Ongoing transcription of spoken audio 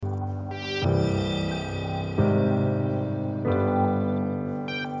We're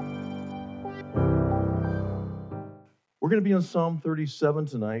going to be on Psalm 37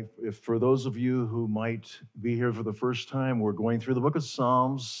 tonight. If for those of you who might be here for the first time, we're going through the book of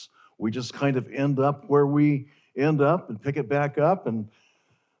Psalms. We just kind of end up where we end up and pick it back up, and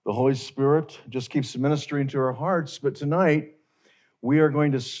the Holy Spirit just keeps ministering to our hearts. But tonight, we are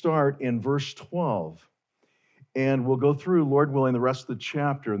going to start in verse 12, and we'll go through, Lord willing, the rest of the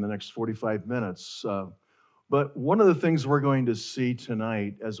chapter in the next 45 minutes. But one of the things we're going to see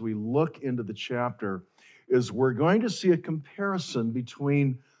tonight as we look into the chapter is we're going to see a comparison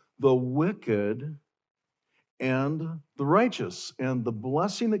between the wicked and the righteous, and the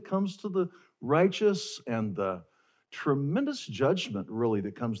blessing that comes to the righteous and the tremendous judgment, really,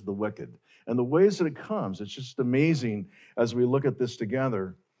 that comes to the wicked, and the ways that it comes. It's just amazing as we look at this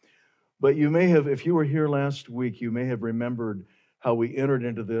together. But you may have, if you were here last week, you may have remembered how we entered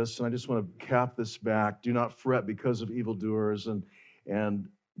into this, and I just want to cap this back. Do not fret because of evildoers, and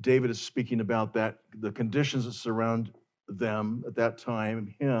David is speaking about that, the conditions that surround them at that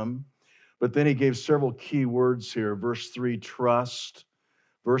time, him. But then he gave several key words here. Verse 3, trust.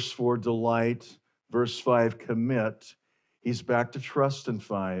 Verse 4, delight. Verse 5, commit. He's back to trust in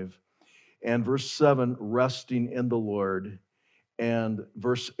 5. And verse 7, resting in the Lord. And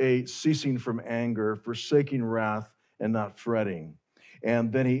verse 8, ceasing from anger, forsaking wrath, and not fretting.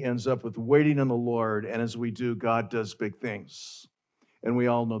 And then he ends up with waiting on the Lord. And as we do, God does big things. And we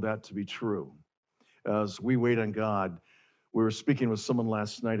all know that to be true. As we wait on God, we were speaking with someone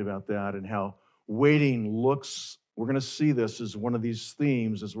last night about that and how waiting looks, we're going to see this as one of these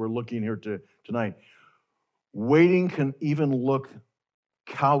themes as we're looking here tonight. Waiting can even look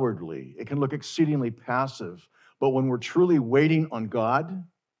cowardly. It can look exceedingly passive. But when we're truly waiting on God,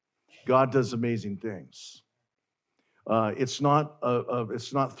 God does amazing things. It's not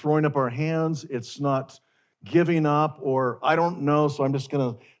throwing up our hands. It's not giving up, or I don't know, so I'm just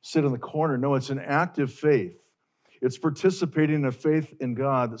going to sit in the corner. No, it's an active faith. It's participating in a faith in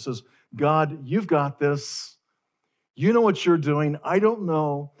God that says, God, you've got this. You know what you're doing. I don't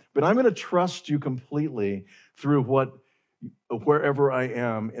know, but I'm going to trust you completely through wherever I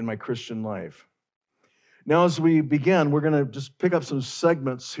am in my Christian life. Now, as we begin, we're going to just pick up some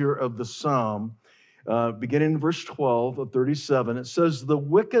segments here of the Psalm. Beginning in verse 12 of 37, it says, the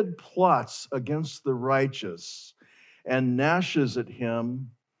wicked plots against the righteous and gnashes at him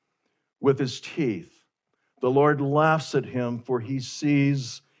with his teeth. The Lord laughs at him, for he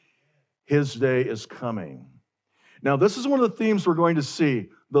sees his day is coming. Now, this is one of the themes we're going to see.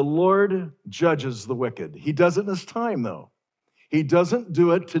 The Lord judges the wicked. He does it in his time, though. He doesn't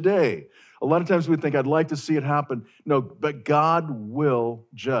do it today. A lot of times we think, I'd like to see it happen. No, but God will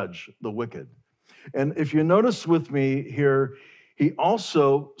judge the wicked. And if you notice with me here, he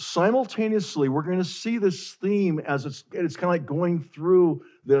also simultaneously, we're going to see this theme as it's kind of like going through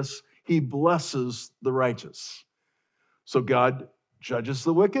this, he blesses the righteous. So God judges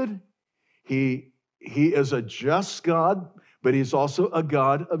the wicked. He is a just God, but he's also a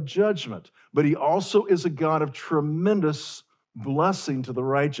God of judgment. But he also is a God of tremendous blessing to the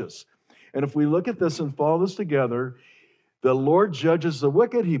righteous. And if we look at this and follow this together, the Lord judges the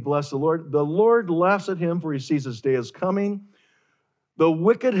wicked. He blessed the Lord. The Lord laughs at him, for he sees his day is coming. The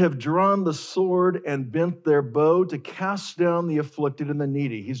wicked have drawn the sword and bent their bow to cast down the afflicted and the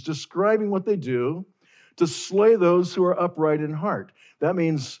needy. He's describing what they do to slay those who are upright in heart. That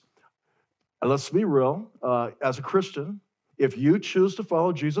means, let's be real, as a Christian, if you choose to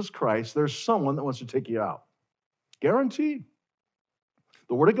follow Jesus Christ, there's someone that wants to take you out. Guaranteed.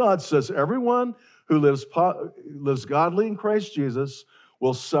 The Word of God says everyone who lives godly in Christ Jesus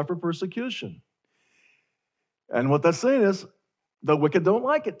will suffer persecution. And what that's saying is, the wicked don't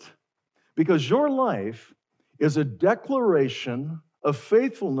like it, because your life is a declaration of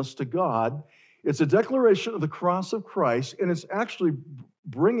faithfulness to God. It's a declaration of the cross of Christ, and it's actually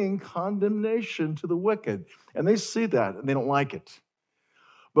bringing condemnation to the wicked. And they see that, and they don't like it.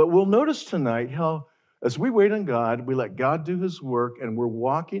 But we'll notice tonight how, as we wait on God, we let God do his work, and we're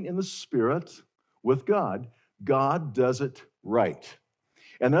walking in the Spirit with God. God does it right.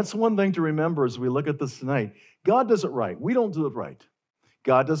 And that's one thing to remember as we look at this tonight. God does it right. We don't do it right.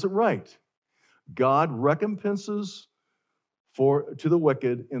 God does it right. God recompenses to the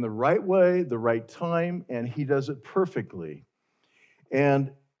wicked in the right way, the right time, and he does it perfectly.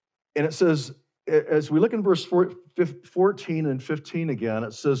 And it says, as we look in verse 14 and 15 again,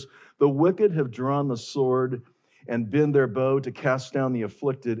 it says, the wicked have drawn the sword and bend their bow to cast down the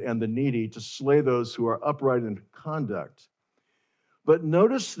afflicted and the needy, to slay those who are upright in conduct. But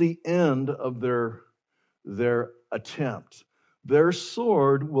notice the end of their attempt. Their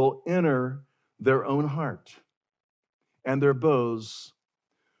sword will enter their own heart, and their bows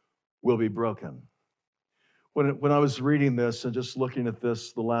will be broken. When I was reading this and just looking at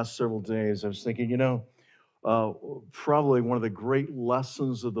this the last several days, I was thinking, uh, probably one of the great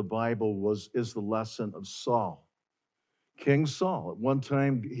lessons of the Bible is the lesson of Saul. King Saul. At one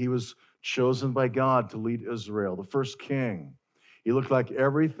time, he was chosen by God to lead Israel, the first king. He looked like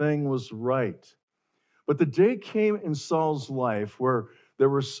everything was right. But the day came in Saul's life where there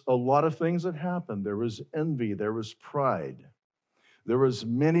was a lot of things that happened. There was envy, there was pride. There was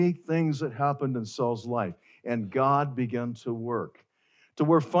many things that happened in Saul's life, and God began to work to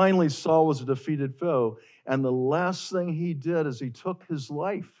where finally Saul was a defeated foe, and the last thing he did is he took his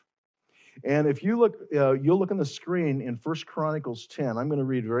life. And if you look, you'll look on the screen in 1 Chronicles 10. I'm going to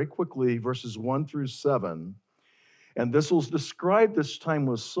read very quickly verses 1 through 7. And this will describe this time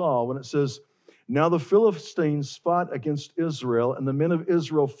with Saul when it says, "Now the Philistines fought against Israel, and the men of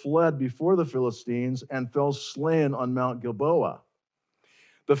Israel fled before the Philistines and fell slain on Mount Gilboa.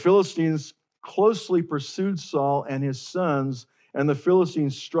 The Philistines closely pursued Saul and his sons, and the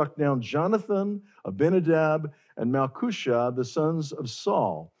Philistines struck down Jonathan, Abinadab, and Malchishua, the sons of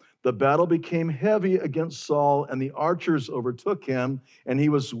Saul. The battle became heavy against Saul, and the archers overtook him, and he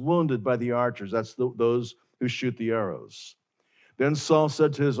was wounded by the archers." That's those who shoot the arrows. Then Saul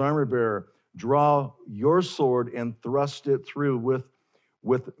said to his armor bearer, "Draw your sword and thrust it through with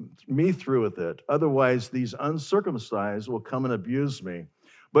me through with it. Otherwise, these uncircumcised will come and abuse me."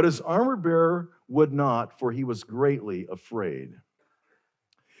 But his armor bearer would not, for he was greatly afraid.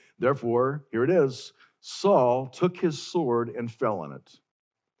 Therefore, here it is, Saul took his sword and fell on it.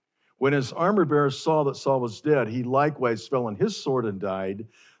 When his armor bearer saw that Saul was dead, he likewise fell on his sword and died.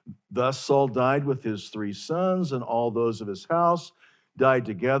 Thus Saul died with his 3 sons, and all those of his house died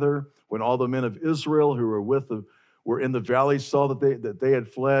together. When all the men of Israel who were in the valley saw that they had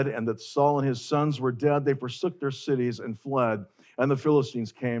fled, and that Saul and his sons were dead, they forsook their cities and fled, and the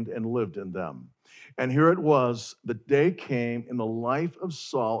Philistines came and lived in them. And here it was, the day came in the life of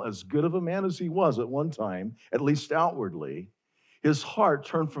Saul, as good of a man as he was at one time, at least outwardly, his heart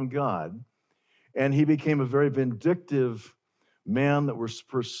turned from God, and he became a very vindictive man that was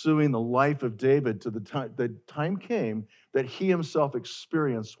pursuing the life of David to the time came that he himself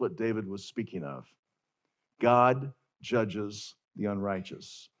experienced what David was speaking of. God judges the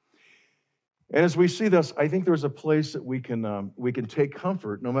unrighteous. And as we see this, I think there's a place that we can take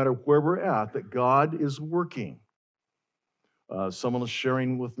comfort, no matter where we're at, that God is working. Someone was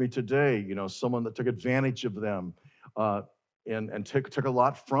sharing with me today, someone that took advantage of them and took a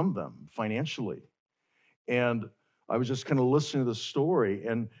lot from them financially. And I was just kind of listening to the story,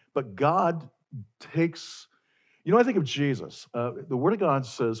 but God takes, I think of Jesus. The Word of God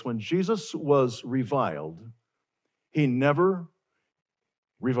says when Jesus was reviled, he never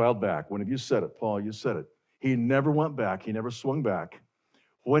reviled back. One of you said it, Paul, you said it. He never went back. He never swung back.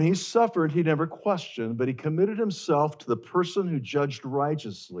 When he suffered, he never questioned, but he committed himself to the person who judged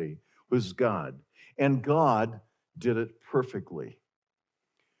righteously, who's God. And God did it perfectly.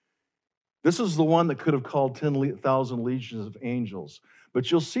 This is the one that could have called 10,000 legions of angels.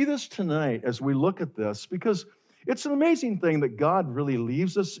 But you'll see this tonight as we look at this, because it's an amazing thing that God really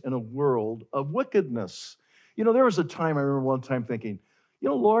leaves us in a world of wickedness. There was a time, I remember one time thinking,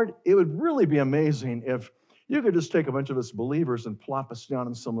 Lord, it would really be amazing if you could just take a bunch of us believers and plop us down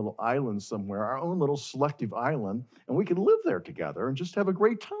in some little island somewhere, our own little selective island, and we could live there together and just have a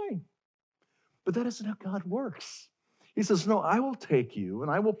great time. But that isn't how God works. He says, no, I will take you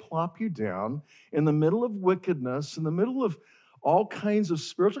and I will plop you down in the middle of wickedness, in the middle of all kinds of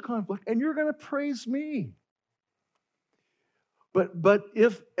spiritual conflict, and you're going to praise me. But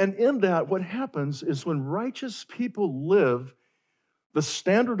in that, what happens is when righteous people live the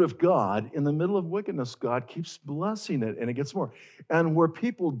standard of God in the middle of wickedness, God keeps blessing it, and it gets more. And where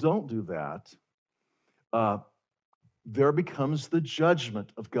people don't do that, there becomes the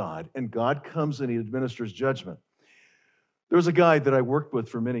judgment of God, and God comes and he administers judgment. There was a guy that I worked with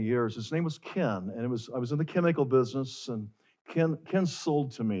for many years. His name was Ken, and I was in the chemical business, and Ken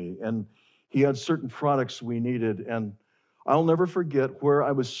sold to me, and he had certain products we needed, and I'll never forget where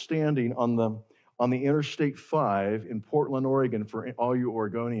I was standing on the Interstate 5 in Portland, Oregon, for all you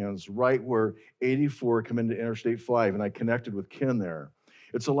Oregonians, right where 84 come into Interstate 5, and I connected with Ken there.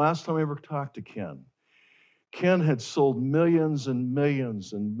 It's the last time I ever talked to Ken. Ken had sold millions and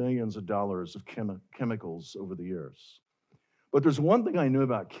millions and millions of dollars of chemicals over the years. But there's one thing I knew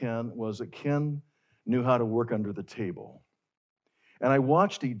about Ken was that Ken knew how to work under the table. And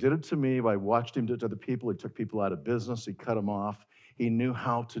he did it to me, I watched him do it to other people. He took people out of business, he cut them off. He knew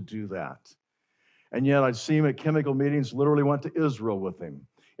how to do that. And yet I'd see him at chemical meetings, literally went to Israel with him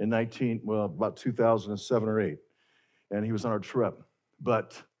in about 2007 or 8. And he was on our trip.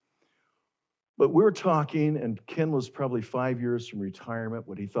 But we were talking, and Ken was probably 5 years from retirement,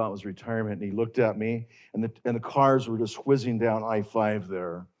 what he thought was retirement, and he looked at me, and the cars were just whizzing down I-5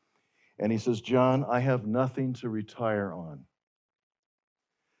 there. And he says, John, I have nothing to retire on.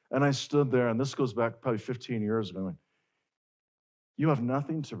 And I stood there, and this goes back probably 15 years ago, and you have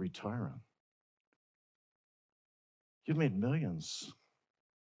nothing to retire on. You've made millions.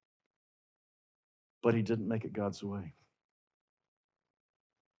 But he didn't make it God's way.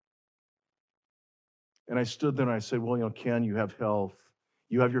 And I stood there and I said, well, Ken, you have health.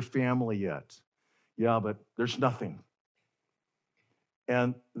 You have your family yet. Yeah, but there's nothing.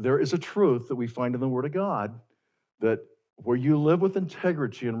 And there is a truth that we find in the Word of God that where you live with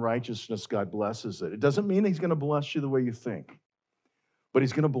integrity and righteousness, God blesses it. It doesn't mean he's going to bless you the way you think, but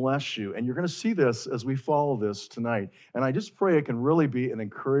he's going to bless you. And you're going to see this as we follow this tonight. And I just pray it can really be an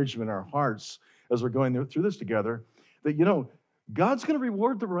encouragement in our hearts as we're going through this together, that, God's going to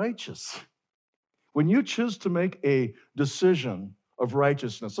reward the righteous. When you choose to make a decision of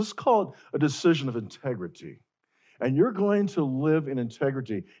righteousness, let's call it a decision of integrity, and you're going to live in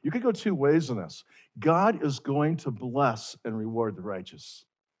integrity, you could go two ways in this. God is going to bless and reward the righteous.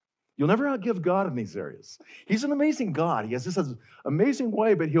 You'll never outgive God in these areas. He's an amazing God. He has this amazing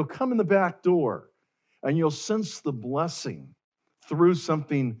way, but he'll come in the back door, and you'll sense the blessing through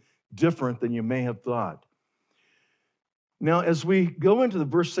something different than you may have thought. Now, as we go into the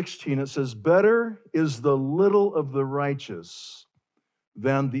verse 16, it says, better is the little of the righteous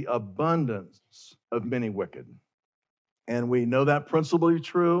than the abundance of many wicked. And we know that principle to be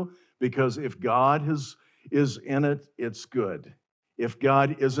true because if God is in it, it's good. If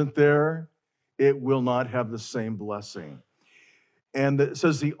God isn't there, it will not have the same blessing. And it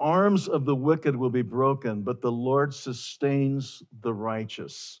says, the arms of the wicked will be broken, but the Lord sustains the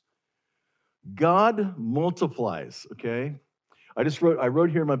righteous. God multiplies, okay? I wrote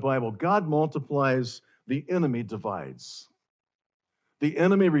here in my Bible, God multiplies, the enemy divides. The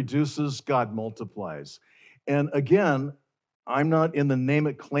enemy reduces, God multiplies. And again, I'm not in the name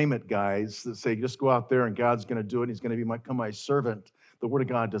it, claim it guys that say, just go out there and God's going to do it. And he's going to become my servant. The Word of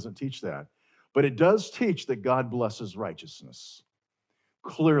God doesn't teach that. But it does teach that God blesses righteousness.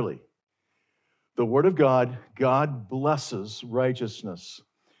 Clearly, the Word of God, God blesses righteousness.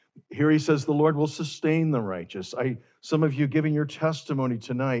 Here he says the Lord will sustain the righteous. Some of you giving your testimony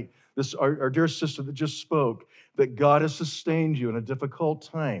tonight, our dear sister that just spoke, that God has sustained you in a difficult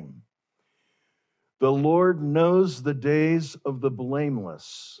time. The Lord knows the days of the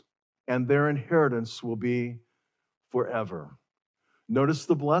blameless, and their inheritance will be forever. Notice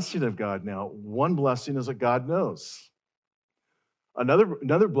the blessing of God now. One blessing is that God knows.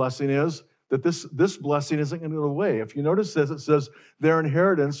 Another blessing is that this blessing isn't going to go away. If you notice this, it says their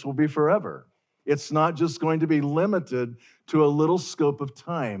inheritance will be forever. It's not just going to be limited to a little scope of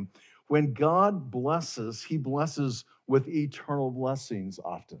time. When God blesses, he blesses with eternal blessings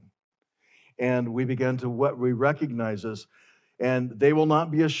often. And we recognize this, and they will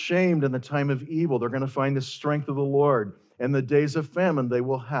not be ashamed in the time of evil. They're going to find the strength of the Lord. In the days of famine, they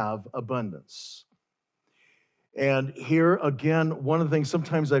will have abundance. And here again, one of the things,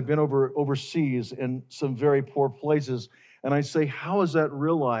 sometimes I've been overseas in some very poor places, and I say, how is that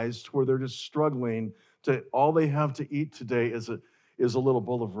realized where they're just struggling to, all they have to eat today is a little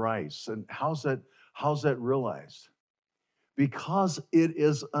bowl of rice? And how's that realized? Because it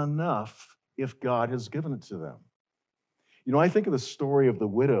is enough if God has given it to them. I think of the story of the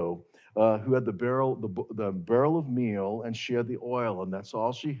widow who had the barrel of meal, and she had the oil, and that's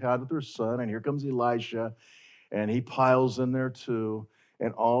all she had with her son, and here comes Elisha, and he piles in there too,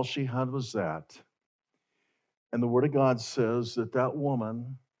 and all she had was that. And the Word of God says that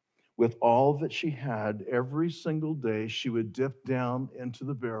woman, with all that she had, every single day, she would dip down into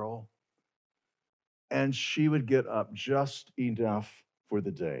the barrel, and she would get up just enough for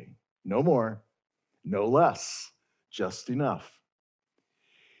the day. No more, no less, just enough.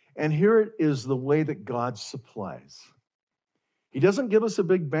 And here it is the way that God supplies. He doesn't give us a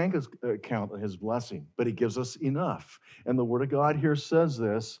big bank account of his blessing, but he gives us enough. And the Word of God here says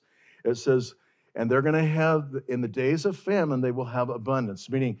this. It says, and they're going to have, in the days of famine, they will have abundance,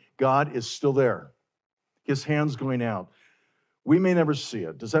 meaning God is still there. His hand's going out. We may never see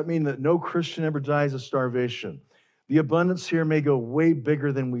it. Does that mean that no Christian ever dies of starvation? The abundance here may go way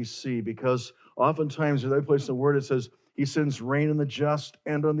bigger than we see, because oftentimes, in other place in the Word, it says, he sends rain on the just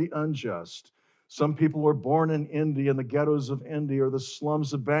and on the unjust. Some people were born in India, in the ghettos of India, or the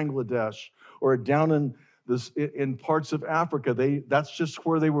slums of Bangladesh, or down in parts of Africa. That's just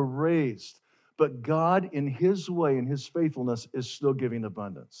where they were raised. but God, in his way, in his faithfulness, is still giving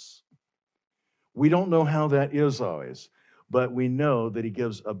abundance. We don't know how that is always, but we know that he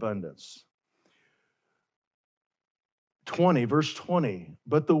gives abundance. 20, verse 20,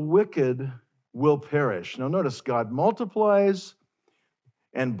 but the wicked will perish. Now notice, God multiplies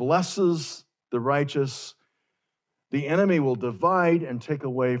and blesses the righteous. The enemy will divide and take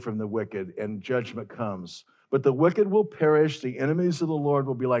away from the wicked, and judgment comes. But the wicked will perish. The enemies of the Lord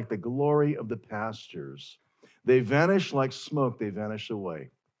will be like the glory of the pastures. They vanish like smoke, they vanish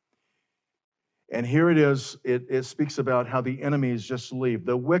away. And here it is, it speaks about how the enemies just leave.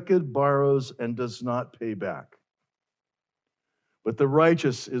 The wicked borrows and does not pay back, but the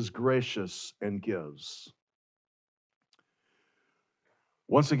righteous is gracious and gives.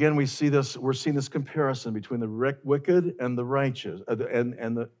 Once again, we're seeing this comparison between the wicked and the righteous,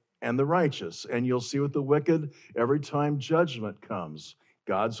 and the righteous. And you'll see with the wicked, every time judgment comes,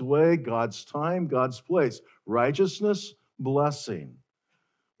 God's way, God's time, God's place. Righteousness, blessing.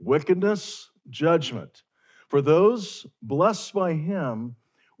 Wickedness, judgment. For those blessed by him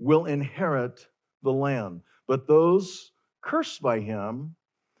will inherit the land, but those cursed by him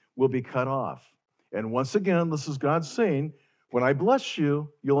will be cut off. And once again, this is God saying, when I bless you,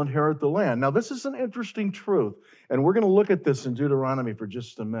 you'll inherit the land. Now, this is an interesting truth, and we're going to look at this in Deuteronomy for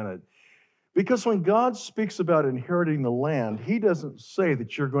just a minute. Because when God speaks about inheriting the land, he doesn't say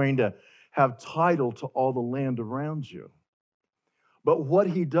that you're going to have title to all the land around you. But what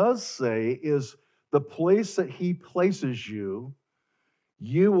he does say is the place that he places you,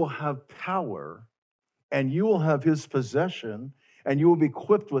 you will have power, and you will have his possession, and you will be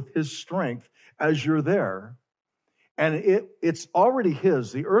equipped with his strength as you're there. And it's already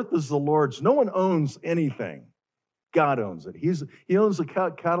his. The earth is the Lord's. No one owns anything. God owns it. He owns the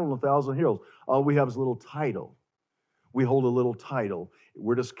cattle on 1,000 hills. All we have is a little title. We hold a little title.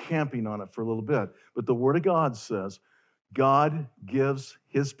 We're just camping on it for a little bit. But the Word of God says, God gives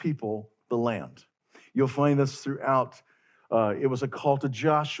his people the land. You'll find this throughout. It was a call to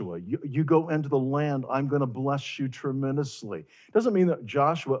Joshua. You go into the land, I'm going to bless you tremendously. It doesn't mean that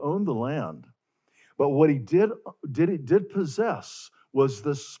Joshua owned the land. But what he did possess was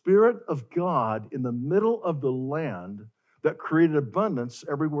the Spirit of God in the middle of the land that created abundance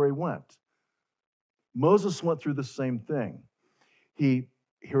everywhere he went. Moses went through the same thing.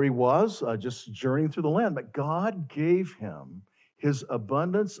 Here he was, just journeying through the land, but God gave him his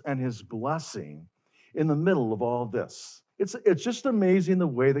abundance and his blessing in the middle of all this. It's just amazing the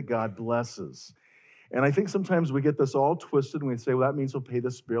way that God blesses. And I think sometimes we get this all twisted and we say, well, that means he'll pay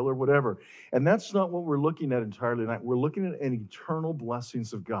this bill or whatever. And that's not what we're looking at entirely tonight. We're looking at an eternal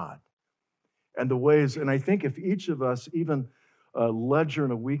blessings of God and the ways. And I think if each of us even ledger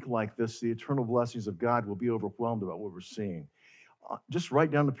in a week like this, the eternal blessings of God will be overwhelmed about what we're seeing. Just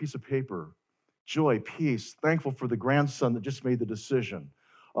write down a piece of paper. Joy, peace, thankful for the grandson that just made the decision.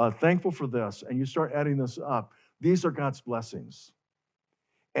 Thankful for this. And you start adding this up. These are God's blessings.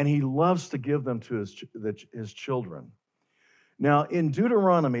 And he loves to give them to his children. Now, in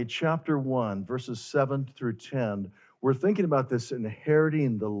Deuteronomy chapter 1, verses 7 through 10, we're thinking about this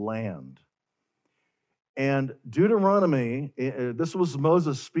inheriting the land. And Deuteronomy, this was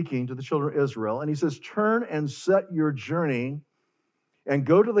Moses speaking to the children of Israel, and he says, turn and set your journey and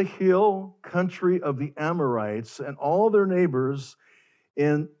go to the hill country of the Amorites and all their neighbors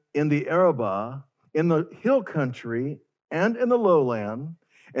in the Arabah, in the hill country and in the lowland,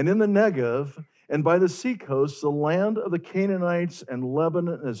 and in the Negev, and by the seacoast, the land of the Canaanites and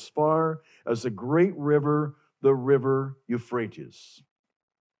Lebanon as far as the great river, the river Euphrates.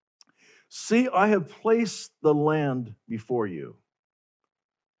 See, I have placed the land before you.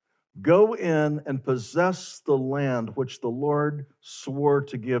 Go in and possess the land which the Lord swore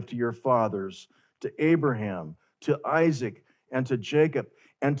to give to your fathers, to Abraham, to Isaac, and to Jacob,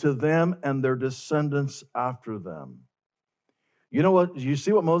 and to them and their descendants after them. You know what? You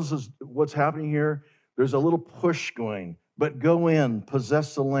see what's happening here? There's a little push going, but go in,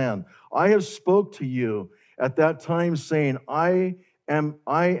 possess the land. I have spoke to you at that time saying, I am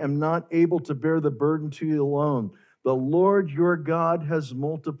not able to bear the burden to you alone. The Lord your God has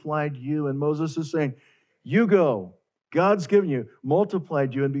multiplied you. And Moses is saying, you go. God's given you,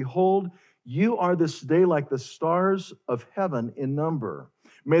 multiplied you. And behold, you are this day like the stars of heaven in number.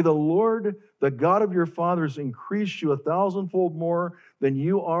 May the Lord, the God of your fathers, increase you 1,000-fold more than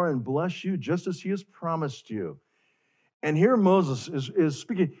you are and bless you just as he has promised you. And here Moses is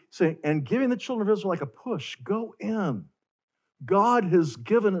speaking, saying, and giving the children of Israel like a push, go in. God has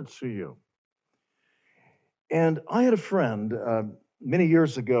given it to you. And I had a friend many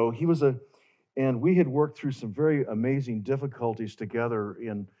years ago. And we had worked through some very amazing difficulties together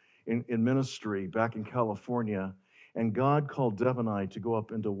in ministry back in California, and God called Deb and I to go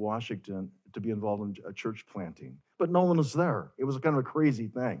up into Washington to be involved in a church planting. But no one was there. It was kind of a crazy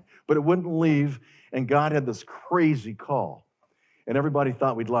thing. But it wouldn't leave, and God had this crazy call. And everybody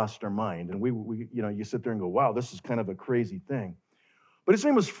thought we'd lost our mind. And we you sit there and go, wow, this is kind of a crazy thing. But his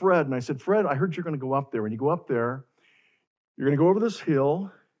name was Fred, and I said, Fred, I heard you're going to go up there. When you go up there, you're going to go over this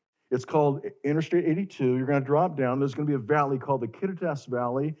hill. It's called Interstate 82. You're going to drop down. There's going to be a valley called the Kittitas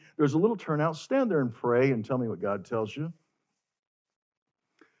Valley. There's a little turnout. Stand there and pray and tell me what God tells you.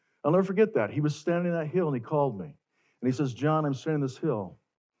 I'll never forget that. He was standing on that hill, and he called me. And he says, John, I'm standing on this hill,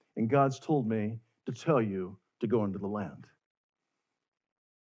 and God's told me to tell you to go into the land.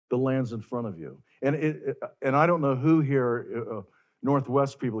 The land's in front of you. And I don't know who here,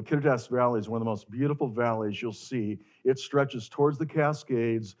 Northwest people, the Kittitas Valley is one of the most beautiful valleys you'll see. It stretches towards the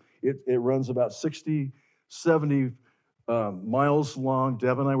Cascades. It runs about 60, 70 miles long.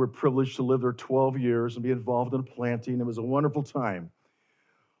 Deb and I were privileged to live there 12 years and be involved in planting. It was a wonderful time.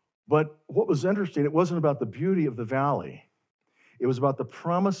 But what was interesting, it wasn't about the beauty of the valley. It was about the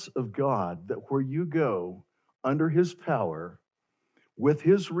promise of God that where you go under his power, with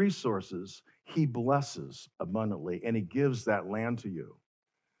his resources, he blesses abundantly, and he gives that land to you.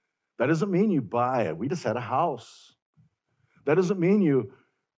 That doesn't mean you buy it. We just had a house. That doesn't mean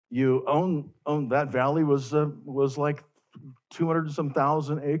you own that valley was like 200 and some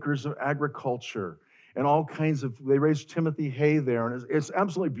thousand acres of agriculture and all kinds of, they raised Timothy hay there, and it's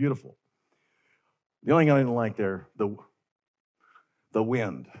absolutely beautiful. The only thing I didn't like there, the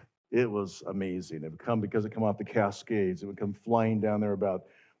wind. It was amazing. It would come because it come off the Cascades. It would come flying down there about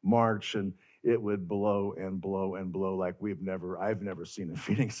March, and it would blow and blow and blow like I've never seen in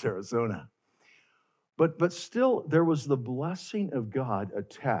Phoenix, Arizona. But still, there was the blessing of God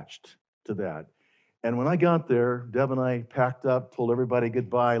attached to that. And when I got there, Deb and I packed up, told everybody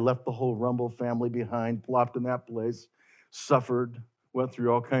goodbye, left the whole Rumble family behind, plopped in that place, suffered, went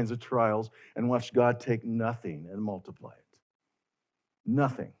through all kinds of trials, and watched God take nothing and multiply it.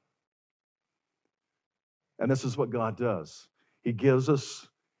 Nothing. And this is what God does. He gives us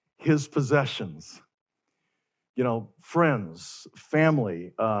his possessions. Friends,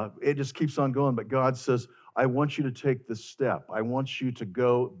 family. It just keeps on going. But God says, I want you to take this step. I want you to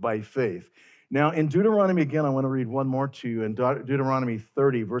go by faith. Now, in Deuteronomy, again, I want to read one more to you. In Deuteronomy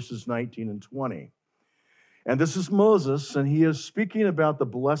 30, verses 19 and 20. And this is Moses, and he is speaking about the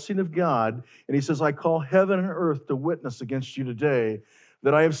blessing of God. And he says, I call heaven and earth to witness against you today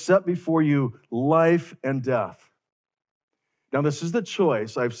that I have set before you life and death. Now, this is the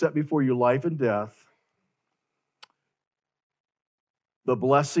choice. I've set before you life and death, the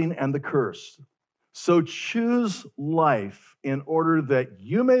blessing and the curse. So choose life in order that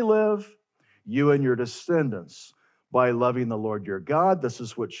you may live, you and your descendants, by loving the Lord your God. This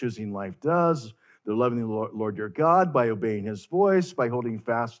is what choosing life does. They're loving the Lord your God by obeying his voice, by holding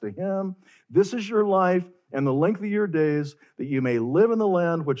fast to him. This is your life and the length of your days, that you may live in the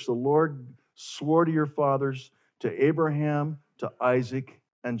land which the Lord swore to your fathers, to Abraham, to Isaac,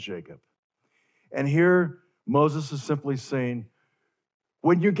 and Jacob. And here, Moses is simply saying,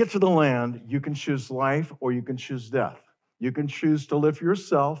 when you get to the land, you can choose life or you can choose death. You can choose to live for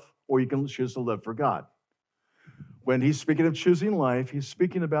yourself or you can choose to live for God. When he's speaking of choosing life, he's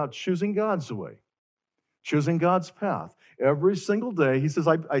speaking about choosing God's way, choosing God's path. Every single day, he says,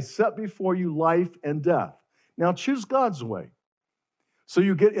 I set before you life and death. Now choose God's way. So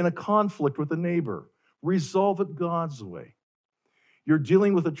you get in a conflict with a neighbor. Resolve it God's way. You're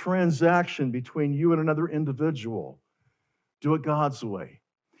dealing with a transaction between you and another individual. Do it God's way.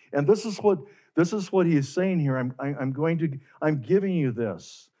 And this is what he is saying here. I'm giving you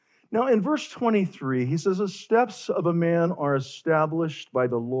this. Now in verse 23, he says, the steps of a man are established by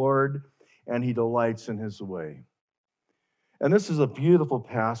the Lord, and he delights in his way. And this is a beautiful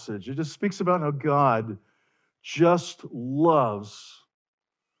passage. It just speaks about how God just loves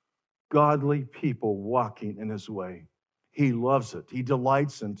godly people walking in his way. He loves it. He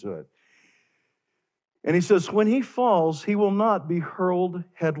delights into it. And he says, when he falls, he will not be hurled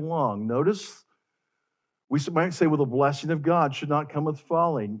headlong. Notice, we might say, well, the blessing of God should not come with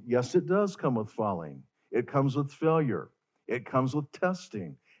falling. Yes, it does come with falling. It comes with failure. It comes with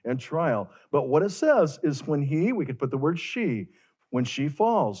testing and trial. But what it says is when we could put the word she, when she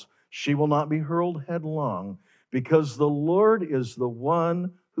falls, she will not be hurled headlong, because the Lord is the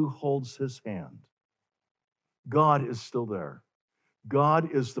one who holds his hand. God is still there. God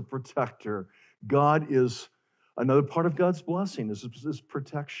is the protector. God is another part of God's blessing is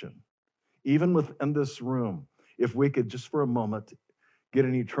protection. Even within this room, if we could just for a moment get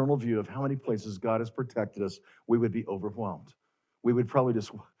an eternal view of how many places God has protected us, we would be overwhelmed. We would probably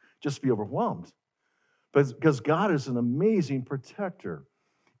just be overwhelmed. But because God is an amazing protector,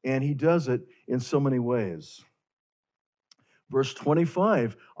 and he does it in so many ways. Verse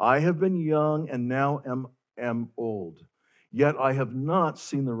 25, I have been young and now am old, yet I have not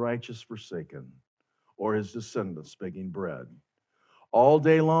seen the righteous forsaken or his descendants begging bread. All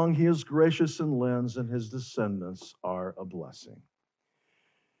day long he is gracious and lends, and his descendants are a blessing.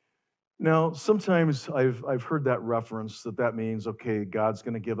 Now, sometimes I've heard that reference that means, okay, God's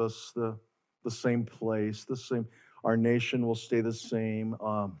going to give us the same place, our nation will stay the same.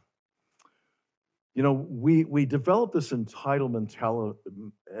 We develop this entitled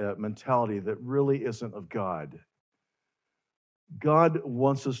mentality that really isn't of God. God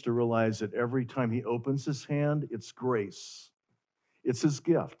wants us to realize that every time he opens his hand, it's grace. It's his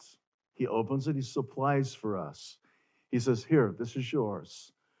gift. He opens it, he supplies for us. He says, here, this is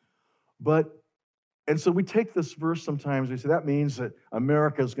yours. And so we take this verse sometimes, we say, that means that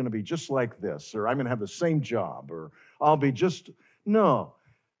America is going to be just like this, or I'm going to have the same job, or I'll be just, no,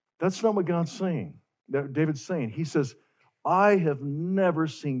 that's not what God's saying. That David's saying, he says, I have never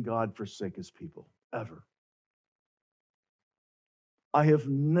seen God forsake his people, ever. I have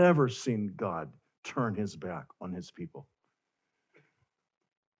never seen God turn his back on his people.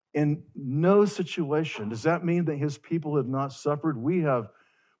 In no situation does that mean that his people have not suffered. We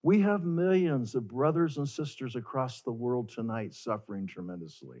have millions of brothers and sisters across the world tonight suffering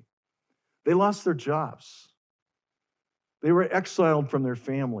tremendously. They lost their jobs. They were exiled from their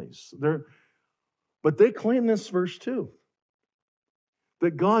families. But they claim this verse too,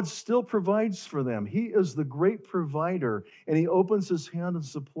 that God still provides for them. He is the great provider, and he opens his hand and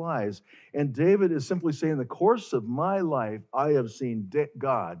supplies. And David is simply saying, in the course of my life, I have seen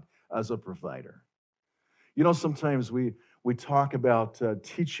God as a provider. You know, sometimes we talk about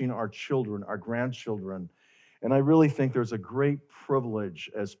teaching our children, our grandchildren, and I really think there's a great privilege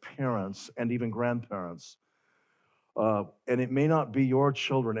as parents and even grandparents. And it may not be your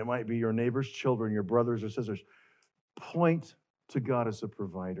children, it might be your neighbor's children, your brothers or sisters. Point to God as a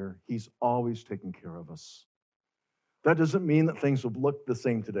provider. He's always taken care of us. That doesn't mean that things will look the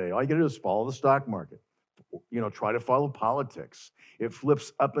same today. All you got to do is follow the stock market. Try to follow politics. It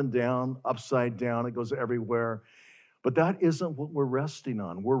flips up and down, upside down. It goes everywhere. But that isn't what we're resting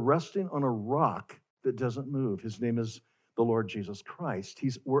on. We're resting on a rock that doesn't move. His name is the Lord Jesus Christ.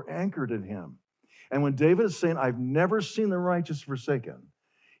 We're anchored in him. And when David is saying, I've never seen the righteous forsaken,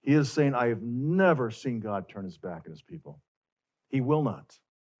 he is saying, I have never seen God turn his back on his people. He will not.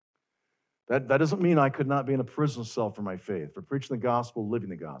 That doesn't mean I could not be in a prison cell for my faith, for preaching the gospel, living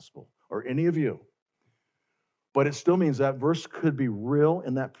the gospel, or any of you. But it still means that verse could be real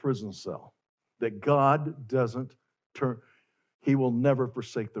in that prison cell, that God doesn't turn, he will never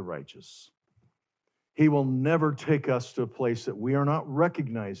forsake the righteous. He will never take us to a place that we are not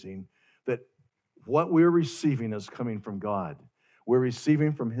recognizing that what we're receiving is coming from God. We're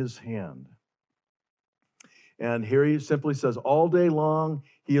receiving from his hand. And here he simply says, all day long,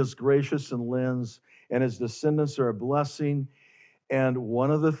 he is gracious and lends, and his descendants are a blessing. And one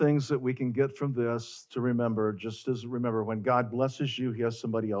of the things that we can get from this to remember, remember, when God blesses you, he has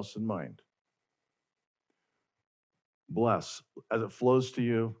somebody else in mind. Bless. As it flows to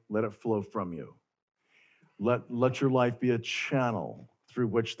you, let it flow from you. Let your life be a channel through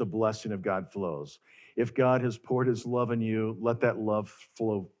which the blessing of God flows. If God has poured his love in you, let that love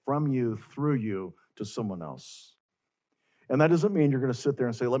flow from you, through you, to someone else. And that doesn't mean you're going to sit there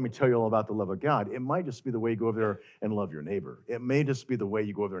and say, let me tell you all about the love of God. It might just be the way you go over there and love your neighbor. It may just be the way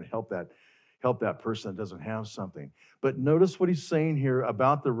you go over there and help that person that doesn't have something. But notice what he's saying here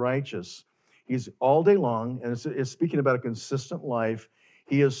about the righteous. He's all day long, and it's speaking about a consistent life.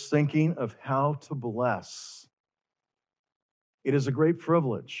 He is thinking of how to bless. It is a great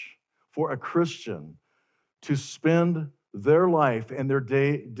privilege for a Christian to spend their life and their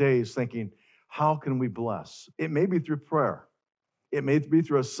days thinking, how can we bless? It may be through prayer. It may be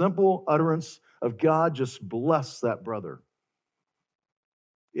through a simple utterance of God, just bless that brother.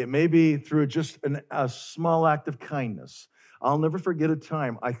 It may be through just a small act of kindness. I'll never forget a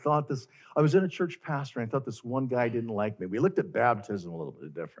time I was in a church pastor, and I thought this one guy didn't like me. We looked at baptism a little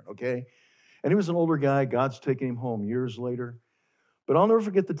bit different, okay? And he was an older guy. God's taking him home years later. But I'll never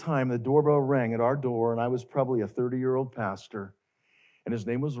forget the time the doorbell rang at our door, and I was probably a 30-year-old pastor, and his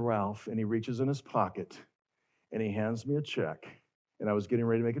name was Ralph, and he reaches in his pocket, and he hands me a check, and I was getting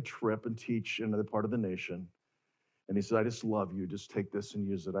ready to make a trip and teach in another part of the nation, and he said, I just love you. Just take this and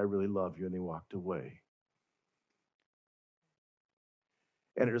use it. I really love you, and he walked away.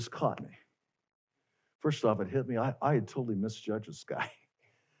 And it just caught me. First off, it hit me. I had totally misjudged this guy.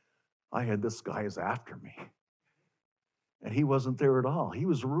 I had this guy as after me. And he wasn't there at all. He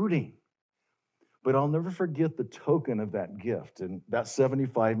was rooting. But I'll never forget the token of that gift. And that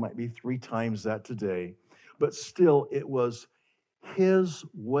 75 might be 3 times that today. But still, it was his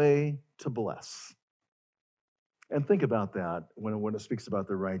way to bless. And think about that when it speaks about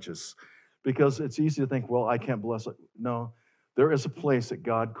the righteous, because it's easy to think, well, I can't bless it. No, there is a place that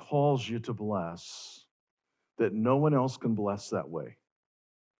God calls you to bless that no one else can bless that way.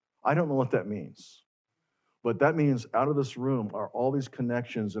 I don't know what that means, but that means out of this room are all these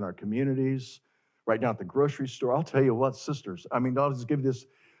connections in our communities, right now at the grocery store. I'll tell you what, sisters, I mean, I'll just give you this.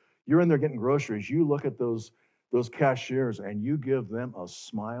 You're in there getting groceries. You look at those cashiers and you give them a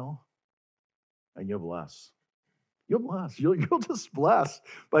smile and you'll bless. You'll bless. You'll just bless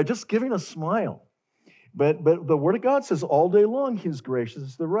by just giving a smile. But the Word of God says all day long He's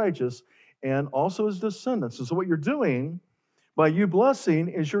gracious to the righteous and also His descendants. And so what you're doing by you blessing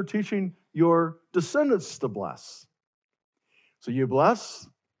is you're teaching your descendants to bless. So you bless,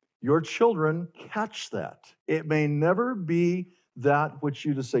 your children catch that. It may never be that which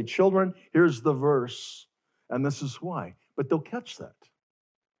you just say, children, here's the verse, and this is why. But they'll catch that.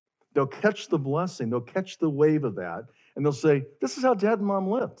 They'll catch the blessing. They'll catch the wave of that. And they'll say, this is how Dad and Mom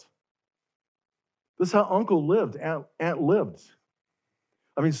lived. This is how Uncle lived, Aunt lived.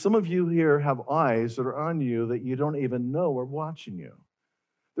 I mean, some of you here have eyes that are on you that you don't even know are watching you.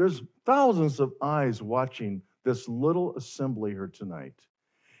 There's thousands of eyes watching this little assembly here tonight.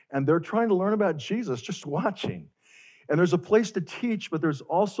 And they're trying to learn about Jesus, just watching. And there's a place to teach, but there's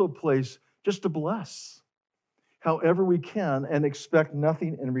also a place just to bless however we can and expect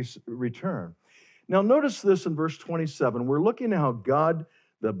nothing in return. Now, notice this in verse 27. We're looking at how God,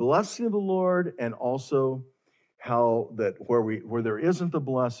 the blessing of the Lord, and also how that where there isn't the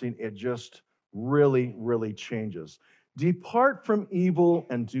blessing, it just really, really changes. Depart from evil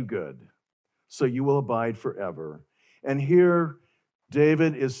and do good, so you will abide forever. And here,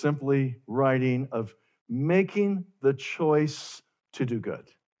 David is simply writing of making the choice to do good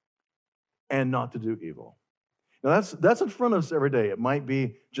and not to do evil. Now, that's in front of us every day. It might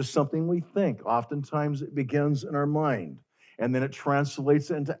be just something we think. Oftentimes, it begins in our mind, and then it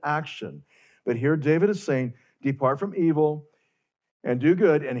translates into action. But here, David is saying, depart from evil and do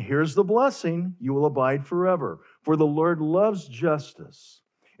good, and here's the blessing, you will abide forever. For the Lord loves justice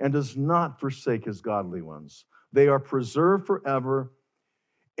and does not forsake his godly ones. They are preserved forever.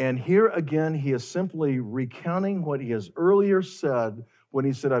 And here again, he is simply recounting what he has earlier said when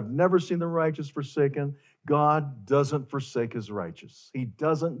he said, I've never seen the righteous forsaken. God doesn't forsake his righteous. He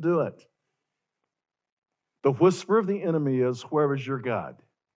doesn't do it. The whisper of the enemy is, where is your God?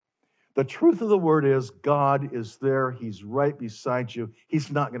 The truth of the word is, God is there. He's right beside you.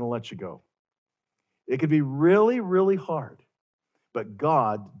 He's not going to let you go. It could be really, really hard, but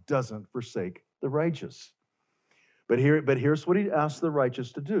God doesn't forsake the righteous. But here's what he asks the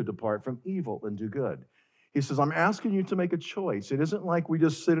righteous to do: depart from evil and do good. He says, I'm asking you to make a choice. It isn't like we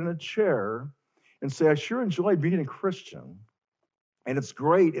just sit in a chair and say, I sure enjoy being a Christian, and it's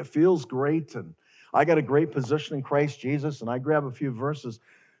great, it feels great, and I got a great position in Christ Jesus, and I grab a few verses.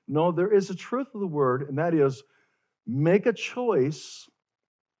 No, there is a truth of the word, and that is, make a choice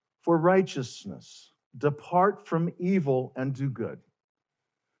for righteousness. Depart from evil and do good.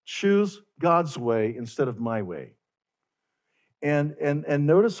 Choose God's way instead of my way. And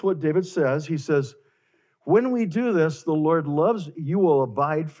notice what David says. He says, when we do this, the Lord loves, you will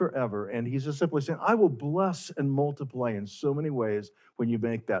abide forever. And he's just simply saying, I will bless and multiply in so many ways when you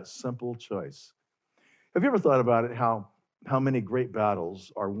make that simple choice. Have you ever thought about it, how many great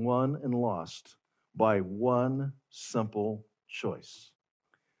battles are won and lost by one simple choice?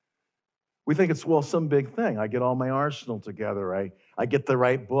 We think it's, well, some big thing. I get all my arsenal together. I get the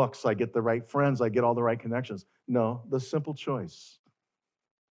right books. I get the right friends. I get all the right connections. No, the simple choice.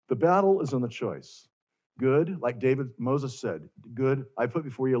 The battle is in the choice. Good, like Moses said, good, I put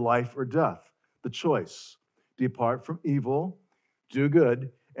before you life or death. The choice. Depart from evil, do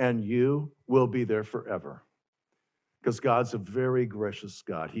good, and you will be there forever. Because God's a very gracious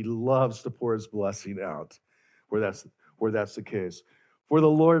God. He loves to pour his blessing out where that's the case. For the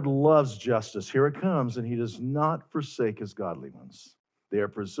Lord loves justice. Here it comes, and he does not forsake his godly ones. They are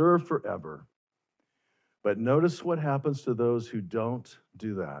preserved forever. But notice what happens to those who don't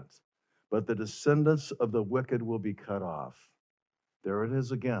do that. But the descendants of the wicked will be cut off. There it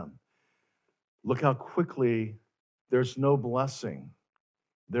is again. Look how quickly there's no blessing.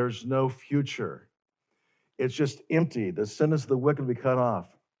 There's no future. It's just empty. The descendants of the wicked will be cut off.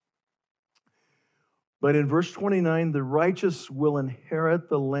 But in verse 29, the righteous will inherit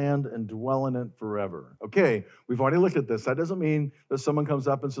the land and dwell in it forever. Okay, we've already looked at this. That doesn't mean that someone comes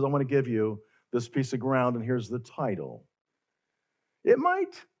up and says, I want to give you this piece of ground, and here's the title. It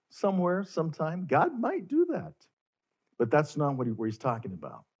might somewhere, sometime. God might do that. But that's not what he's talking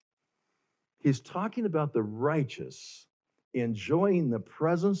about. He's talking about the righteous enjoying the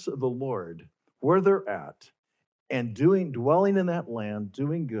presence of the Lord where they're at and dwelling in that land,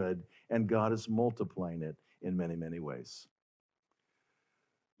 doing good, and God is multiplying it in many, many ways.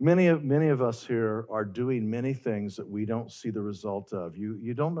 Many of us here are doing many things that we don't see the result of.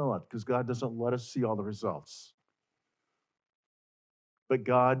 You don't know it because God doesn't let us see all the results. But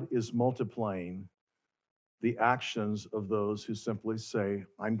God is multiplying the actions of those who simply say,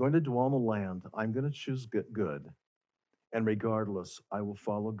 I'm going to dwell in the land, I'm going to choose good, and regardless, I will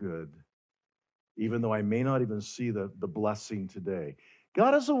follow good, even though I may not even see the blessing today.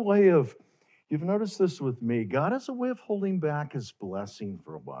 God has a way of, you've noticed this with me, God has a way of holding back his blessing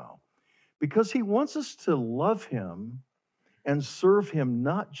for a while because he wants us to love him and serve him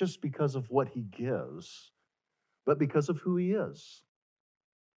not just because of what he gives, but because of who he is.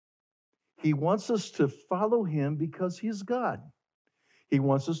 He wants us to follow him because he's God. He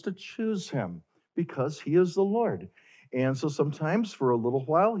wants us to choose him because he is the Lord. And so sometimes for a little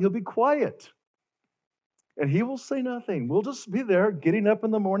while, he'll be quiet and he will say nothing. We'll just be there getting up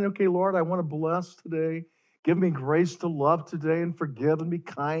in the morning. Okay, Lord, I want to bless today. Give me grace to love today and forgive and be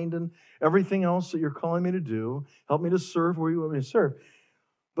kind and everything else that you're calling me to do. Help me to serve where you want me to serve.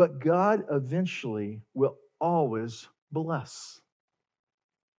 But God eventually will always bless.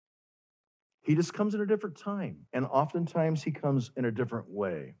 He just comes in a different time, and oftentimes he comes in a different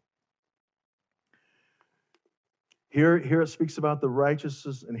way. Here it speaks about the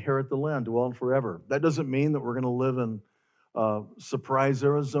righteous inherit the land, dwell forever. That doesn't mean that we're going to live in Surprise,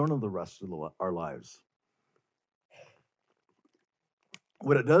 Arizona the rest of our lives.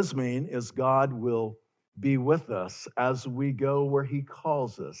 What it does mean is God will be with us as we go where he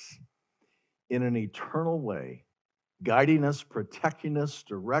calls us in an eternal way, guiding us, protecting us,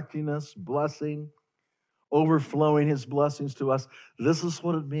 directing us, blessing, overflowing his blessings to us. This is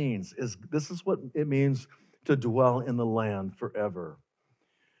what it means. This is what it means to dwell in the land forever.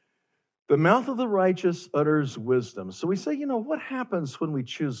 The mouth of the righteous utters wisdom. So we say, what happens when we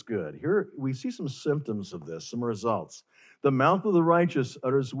choose good? Here we see some symptoms of this, some results. The mouth of the righteous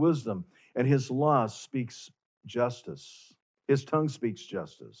utters wisdom, and his law speaks justice. His tongue speaks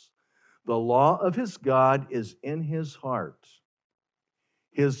justice. The law of his God is in his heart.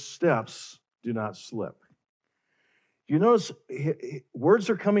 His steps do not slip. You notice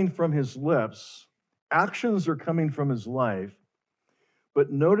words are coming from his lips, actions are coming from his life, but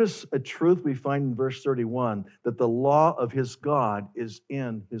notice a truth we find in verse 31, that the law of his God is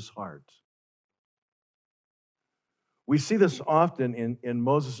in his heart. We see this often in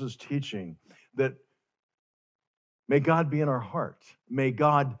Moses' teaching, that may God be in our heart. May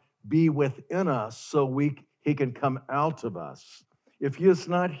God be within us so he can come out of us. If he is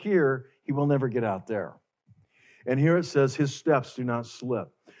not here, he will never get out there. And here it says, his steps do not slip.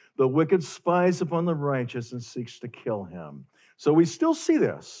 The wicked spies upon the righteous and seeks to kill him. So we still see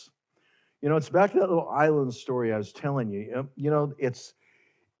this. It's back to that little island story I was telling you. It's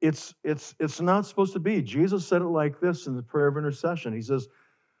not supposed to be. Jesus said it like this in the prayer of intercession. He says,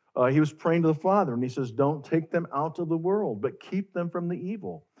 he was praying to the Father, and he says, don't take them out of the world, but keep them from the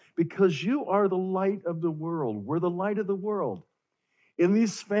evil, because you are the light of the world. We're the light of the world. In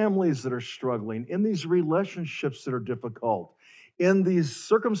these families that are struggling, in these relationships that are difficult, in these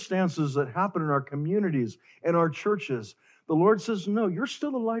circumstances that happen in our communities and our churches, the Lord says, no, you're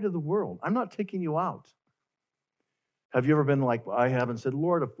still the light of the world. I'm not taking you out. Have you ever been like I have and said,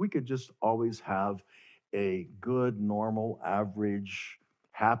 Lord, if we could just always have a good, normal, average,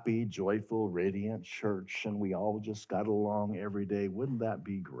 happy, joyful, radiant church, and we all just got along every day, wouldn't that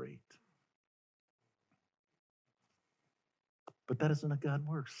be great? But that isn't how God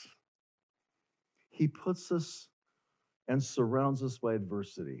works. He puts us and surrounds us by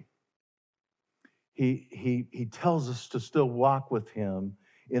adversity. He tells us to still walk with him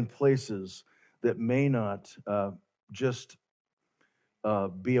in places that may not just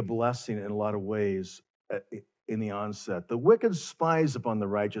be a blessing in a lot of ways in the onset. The wicked spies upon the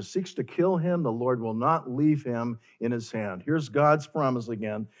righteous, seeks to kill him. The Lord will not leave him in his hand. Here's God's promise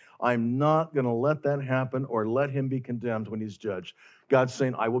again. I'm not going to let that happen or let him be condemned when he's judged. God's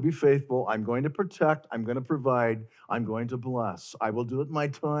saying, I will be faithful. I'm going to protect. I'm going to provide. I'm going to bless. I will do it my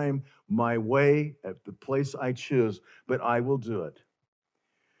time, my way, at the place I choose, but I will do it.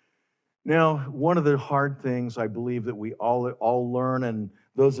 Now, one of the hard things I believe that we all learn, and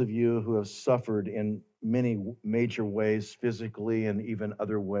those of you who have suffered in many major ways, physically and even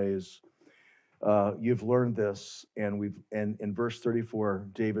other ways, You've learned this, and in verse 34,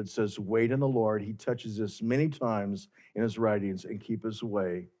 David says, "Wait in the Lord." He touches this many times in his writings, "and keep his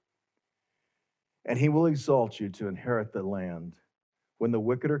way, and he will exalt you to inherit the land. When the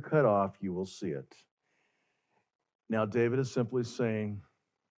wicked are cut off, you will see it." Now, David is simply saying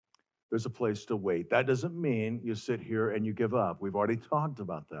there's a place to wait. That doesn't mean you sit here and you give up. We've already talked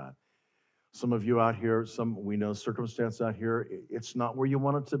about that. Some of you out here, we know circumstance out here, it's not where you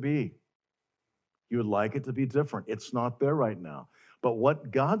want it to be. You would like it to be different. It's not there right now. But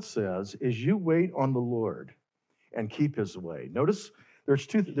what God says is you wait on the Lord and keep his way. Notice there's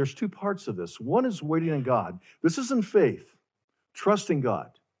two parts of this. One is waiting on God. This is in faith, trusting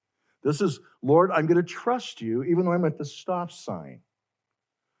God. This is, Lord, I'm going to trust you even though I'm at the stop sign.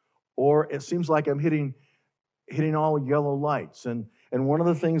 Or it seems like I'm hitting all yellow lights. And one of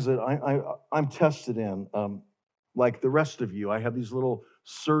the things that I'm tested in, like the rest of you, I have these little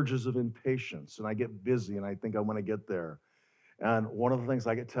surges of impatience, and I get busy, and I think I want to get there. And one of the things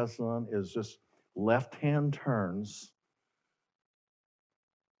I get tested on is just left-hand turns,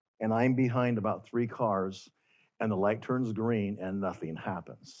 and I'm behind about 3 cars, and the light turns green, and nothing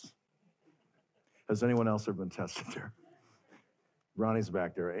happens. Has anyone else ever been tested there? Ronnie's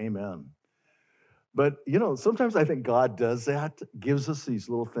back there. Amen. But, sometimes I think God does that, gives us these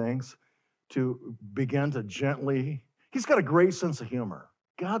little things to begin to gently, he's got a great sense of humor.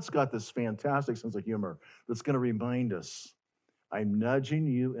 God's got this fantastic sense of humor that's going to remind us, I'm nudging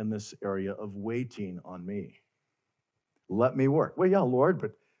you in this area of waiting on me. Let me work. Well, yeah, Lord,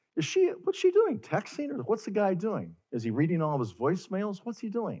 but what's she doing? Texting? Or what's the guy doing? Is he reading all of his voicemails? What's he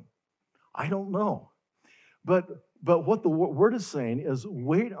doing? I don't know. But what the word is saying is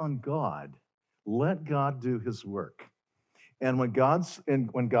wait on God. Let God do his work. And when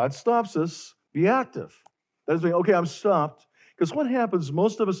God stops us, be active. That is, okay, I'm stopped. Because what happens,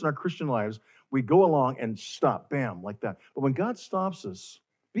 most of us in our Christian lives, we go along and stop, bam, like that. But when God stops us,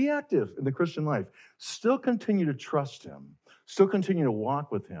 be active in the Christian life. Still continue to trust him. Still continue to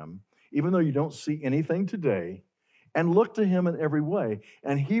walk with him, even though you don't see anything today, and look to him in every way,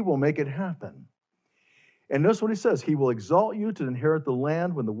 and he will make it happen. And notice what he says. He will exalt you to inherit the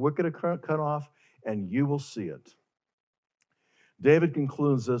land when the wicked are cut off, and you will see it. David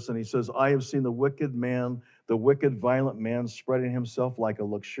concludes this, and he says, I have seen the wicked violent man spreading himself like a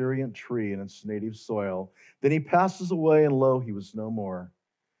luxuriant tree in its native soil. Then he passes away, and lo, he was no more.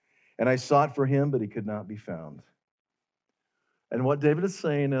 And I sought for him, but he could not be found. And what David is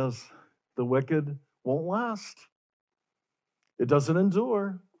saying is, the wicked won't last. It doesn't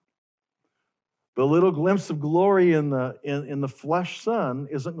endure. The little glimpse of glory in the flesh sun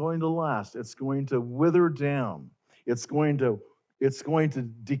isn't going to last. It's going to wither down. It's going to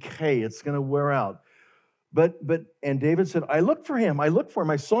decay. It's going to wear out. And David said, I looked for him.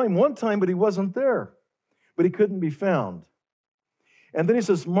 I saw him one time, but he wasn't there. But he couldn't be found. And then he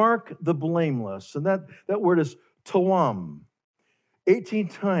says, mark the blameless. And that word is toam. 18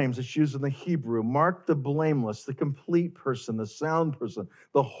 times it's used in the Hebrew. Mark the blameless, the complete person, the sound person,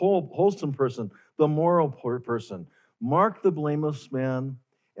 the wholesome person, the moral person. Mark the blameless man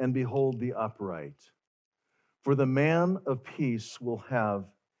and behold the upright. For the man of peace will have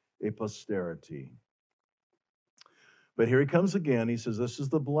a posterity. But here he comes again. He says, this is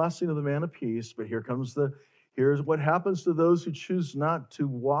the blessing of the man of peace. But here's what happens to those who choose not to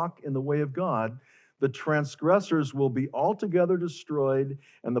walk in the way of God. The transgressors will be altogether destroyed,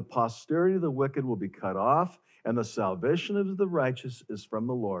 and the posterity of the wicked will be cut off, and the salvation of the righteous is from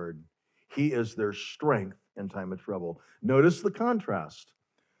the Lord. He is their strength in time of trouble. Notice the contrast.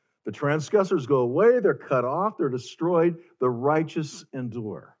 The transgressors go away, they're cut off, they're destroyed, the righteous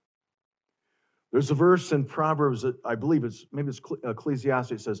endure. There's a verse in Proverbs that I believe it's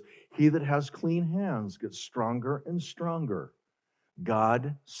Ecclesiastes. It says, he that has clean hands gets stronger and stronger.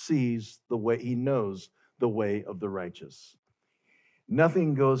 God sees the way, he knows the way of the righteous.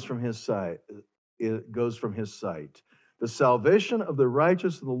 Nothing goes from his sight. It goes from his sight. The salvation of the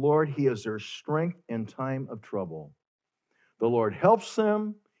righteous of the Lord, he is their strength in time of trouble. The Lord helps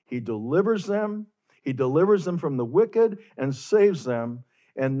them. He delivers them. He delivers them from the wicked and saves them.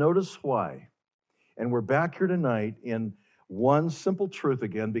 And notice why. And we're back here tonight in one simple truth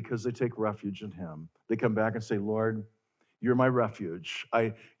again, because they take refuge in him. They come back and say, Lord, you're my refuge.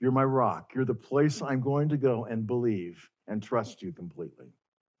 You're my rock. You're the place I'm going to go and believe and trust you completely.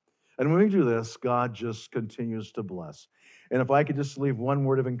 And when we do this, God just continues to bless. And if I could just leave one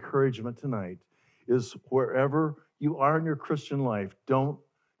word of encouragement tonight, is wherever you are in your Christian life, don't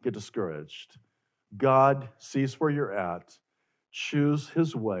get discouraged. God sees where you're at. Choose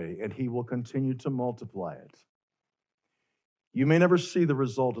his way, and he will continue to multiply it. You may never see the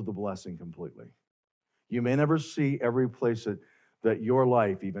result of the blessing completely. You may never see every place that your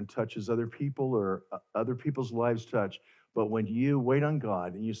life even touches other people or other people's lives touch. But when you wait on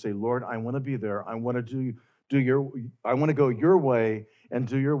God and you say, Lord, I want to be there. I want to I want to go your way and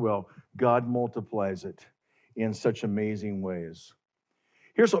do your will. God multiplies it in such amazing ways.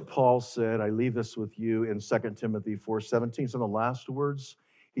 Here's what Paul said. I leave this with you in 2 Timothy 4:17. Some of the last words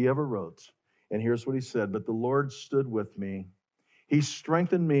he ever wrote. And here's what he said, but the Lord stood with me. He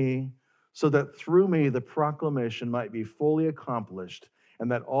strengthened me so that through me the proclamation might be fully accomplished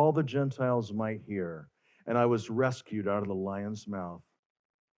and that all the Gentiles might hear. And I was rescued out of the lion's mouth.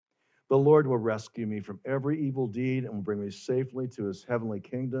 The Lord will rescue me from every evil deed and will bring me safely to his heavenly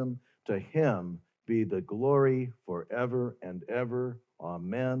kingdom. To him be the glory forever and ever.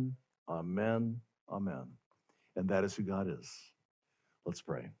 Amen, amen, amen. And that is who God is. Let's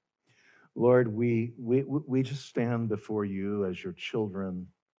pray. Lord, we just stand before you as your children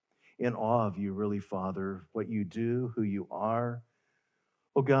in awe of you, really, Father, what you do, who you are.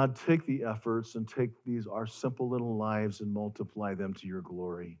 Oh God, take the efforts and take these, our simple little lives, and multiply them to your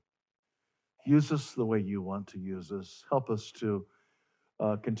glory. Use us the way you want to use us. Help us to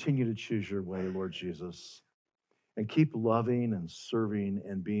continue to choose your way, Lord Jesus, and keep loving and serving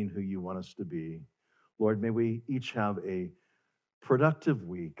and being who you want us to be. Lord, may we each have a productive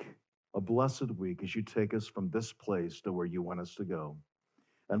week, a blessed week as you take us from this place to where you want us to go.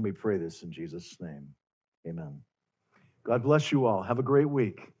 And we pray this in Jesus' name. Amen. God bless you all. Have a great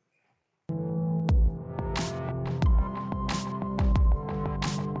week.